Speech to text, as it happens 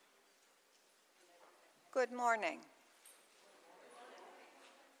Good morning.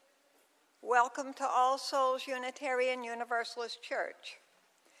 Welcome to All Souls Unitarian Universalist Church.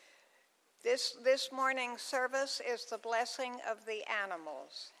 This morning's service is the blessing of the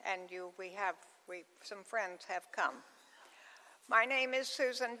animals, and some friends have come. My name is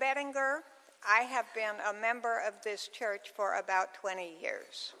Susan Bettinger. I have been a member of this church for about 20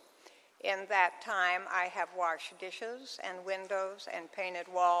 years. In that time, I have washed dishes and windows and painted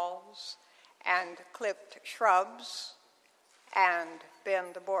walls and clipped shrubs and been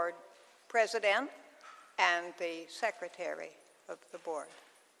the board president and the secretary of the board.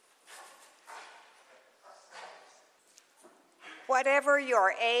 Whatever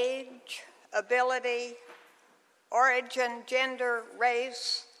your age, ability, origin, gender,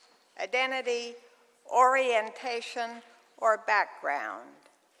 race, identity, orientation, or background,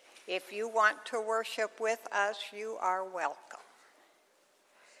 if you want to worship with us, you are welcome.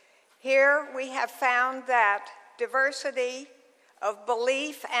 Here we have found that diversity of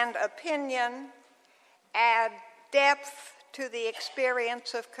belief and opinion add depth to the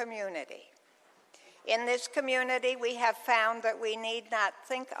experience of community. In this community, we have found that we need not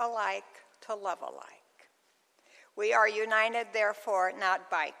think alike to love alike. We are united, therefore, not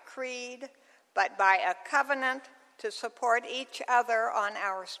by creed, but by a covenant to support each other on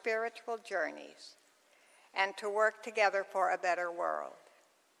our spiritual journeys and to work together for a better world.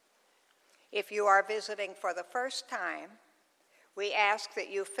 If you are visiting for the first time, we ask that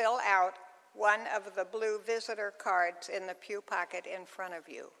you fill out one of the blue visitor cards in the pew pocket in front of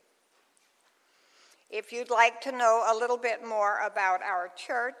you. If you'd like to know a little bit more about our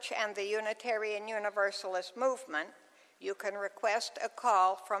church and the Unitarian Universalist movement, you can request a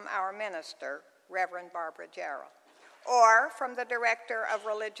call from our minister, Reverend Barbara Jarrell, or from the Director of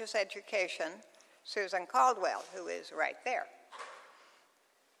Religious Education, Susan Caldwell, who is right there.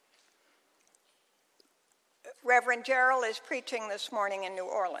 Reverend Jarrell is preaching this morning in New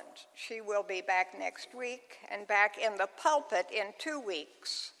Orleans. She will be back next week and back in the pulpit in 2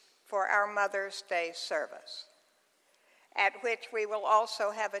 weeks for our Mother's Day service, at which we will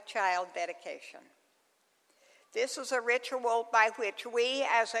also have a child dedication. This is a ritual by which we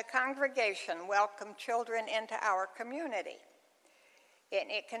as a congregation welcome children into our community.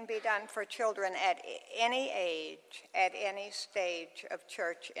 It can be done for children at any age, at any stage of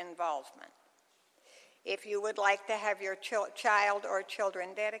church involvement. If you would like to have your child or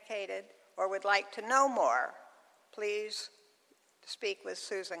children dedicated or would like to know more, please speak with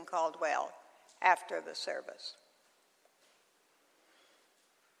Susan Caldwell after the service.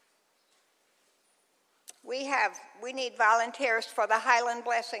 We need volunteers for the Highland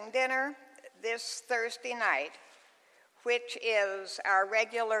Blessing Dinner this Thursday night, which is our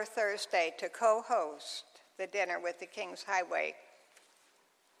regular Thursday to co-host the dinner with the Kings Highway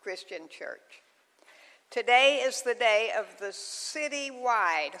Christian Church. Today is the day of the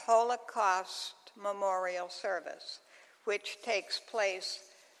citywide Holocaust Memorial Service, which takes place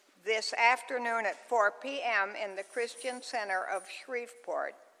this afternoon at 4 p.m. in the Christian Center of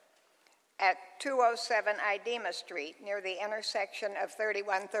Shreveport at 207 Idema Street near the intersection of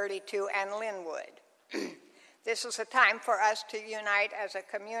 3132 and Linwood. This is a time for us to unite as a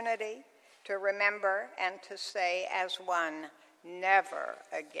community, to remember and to say as one, never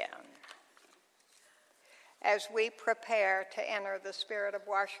again. As we prepare to enter the spirit of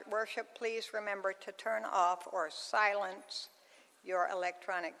worship, please remember to turn off or silence your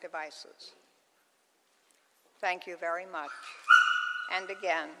electronic devices. Thank you very much. And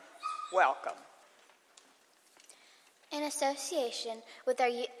again, welcome. In association with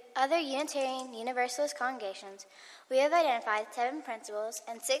our other Unitarian Universalist congregations, we have identified 7 principles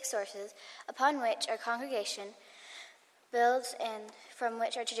and 6 sources upon which our congregation builds and from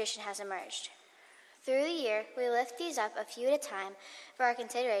which our tradition has emerged. Through the year, we lift these up a few at a time for our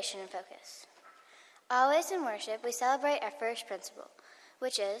consideration and focus. Always in worship, we celebrate our first principle,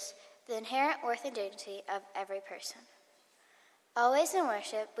 which is the inherent worth and dignity of every person. Always in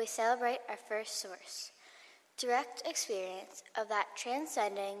worship, we celebrate our first source, direct experience of that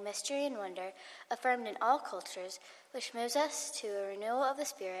transcending mystery and wonder affirmed in all cultures, which moves us to a renewal of the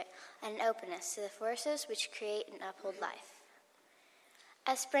spirit and an openness to the forces which create and uphold life.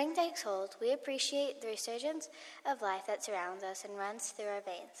 As spring takes hold, we appreciate the resurgence of life that surrounds us and runs through our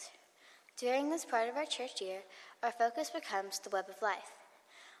veins. During this part of our church year, our focus becomes the web of life.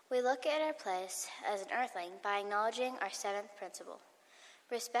 We look at our place as an earthling by acknowledging our 7th principle,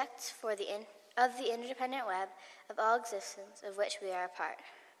 respect for the interdependent web of all existence of which we are a part.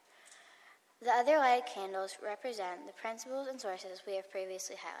 The other lighted candles represent the principles and sources we have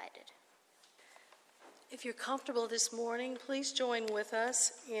previously highlighted. If you're comfortable this morning, please join with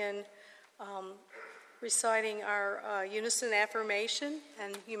us in reciting our unison affirmation,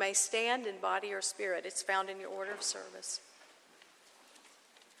 and you may stand in body or spirit. It's found in your order of service.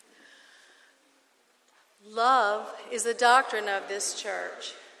 Love is the doctrine of this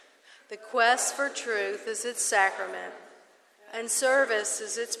church. The quest for truth is its sacrament, and service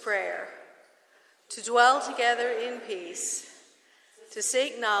is its prayer. To dwell together in peace, to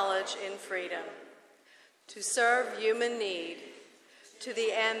seek knowledge in freedom, to serve human need, to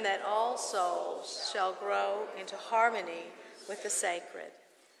the end that all souls shall grow into harmony with the sacred.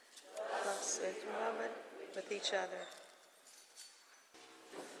 With each other.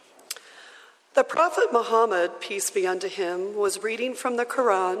 The Prophet Muhammad, peace be unto him, was reading from the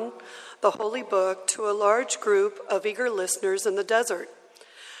Quran, the holy book, to a large group of eager listeners in the desert.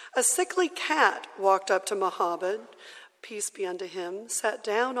 A sickly cat walked up to Muhammad, peace be unto him, sat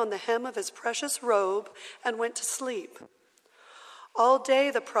down on the hem of his precious robe, and went to sleep. All day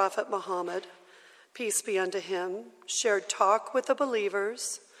the Prophet Muhammad, peace be unto him, shared talk with the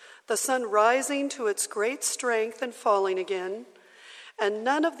believers, the sun rising to its great strength and falling again, and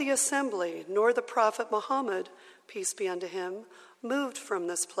none of the assembly, nor the Prophet Muhammad, peace be unto him, moved from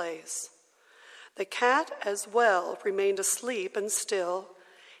this place. The cat as well remained asleep and still,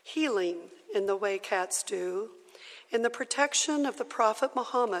 healing in the way cats do, in the protection of the Prophet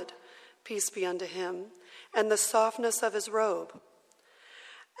Muhammad, peace be unto him, and the softness of his robe.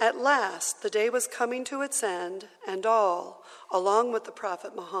 At last, the day was coming to its end, and all, along with the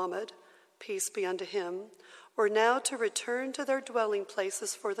Prophet Muhammad, peace be unto him, were now to return to their dwelling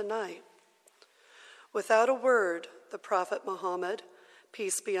places for the night. Without a word, the Prophet Muhammad,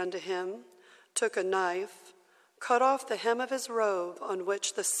 peace be unto him, took a knife, cut off the hem of his robe on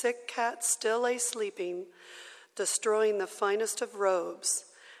which the sick cat still lay sleeping, destroying the finest of robes,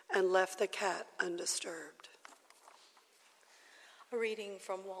 and left the cat undisturbed. A reading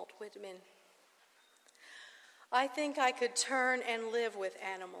from Walt Whitman. I think I could turn and live with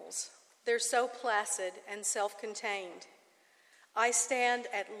animals. They're so placid and self-contained. I stand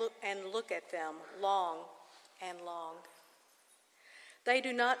and look at them long and long. They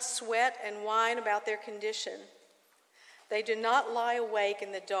do not sweat and whine about their condition. They do not lie awake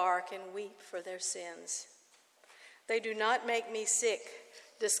in the dark and weep for their sins. They do not make me sick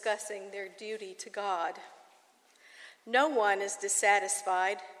discussing their duty to God. No one is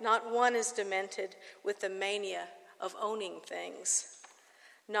dissatisfied, not one is demented with the mania of owning things.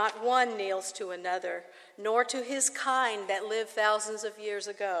 Not one kneels to another, nor to his kind that lived thousands of years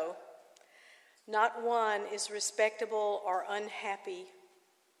ago. Not one is respectable or unhappy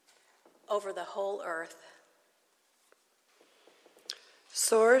over the whole earth.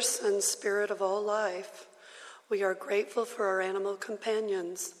 Source and spirit of all life, we are grateful for our animal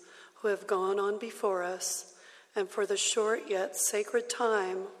companions who have gone on before us and for the short yet sacred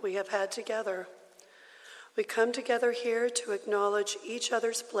time we have had together. We come together here to acknowledge each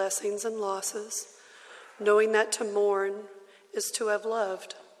other's blessings and losses, knowing that to mourn is to have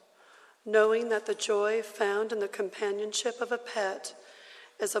loved, knowing that the joy found in the companionship of a pet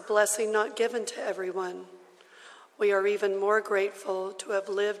is a blessing not given to everyone. We are even more grateful to have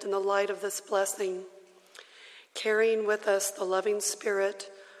lived in the light of this blessing, carrying with us the loving spirit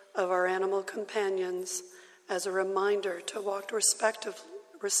of our animal companions as a reminder to walk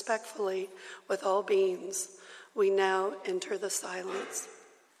respectfully with all beings. We now enter the silence.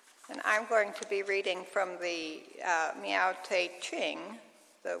 And I'm going to be reading from the Miao Te Ching,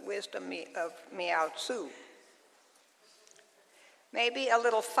 the wisdom of Miao Tzu. Maybe a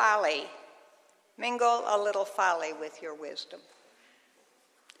little folly, mingle a little folly with your wisdom.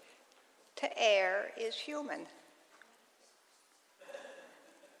 To err is human.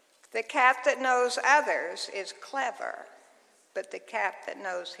 The cat that knows others is clever, but the cat that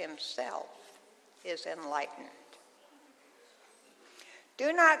knows himself is enlightened.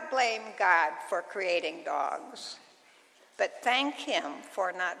 Do not blame God for creating dogs, but thank him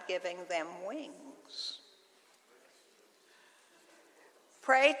for not giving them wings.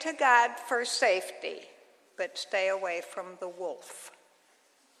 Pray to God for safety, but stay away from the wolf.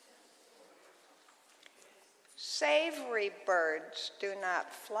 Savory birds do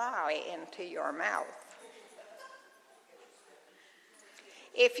not fly into your mouth.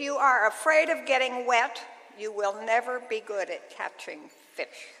 If you are afraid of getting wet, you will never be good at catching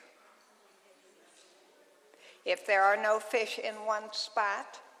fish. If there are no fish in one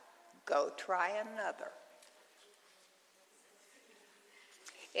spot, go try another.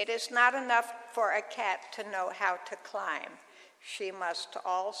 It is not enough for a cat to know how to climb. She must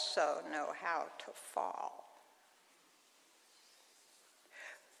also know how to fall.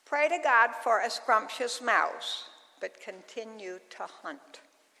 Pray to God for a scrumptious mouse, but continue to hunt.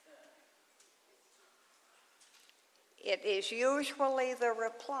 It is usually the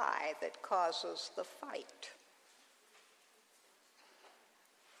reply that causes the fight.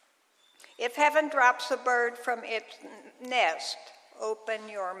 If heaven drops a bird from its nest, open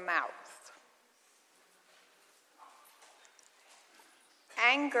your mouth.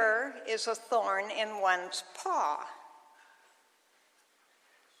 Anger is a thorn in one's paw.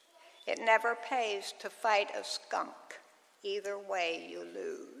 It never pays to fight a skunk. Either way, you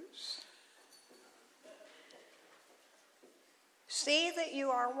lose. See that you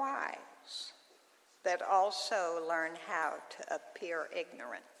are wise, but also learn how to appear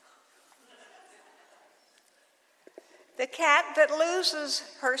ignorant. The cat that loses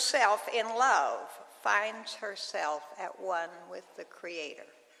herself in love finds herself at one with the Creator.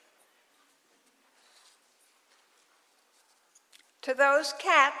 To those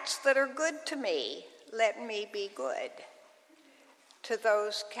cats that are good to me, let me be good. To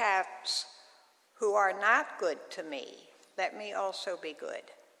those cats who are not good to me, let me also be good.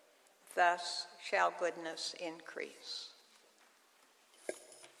 Thus shall goodness increase.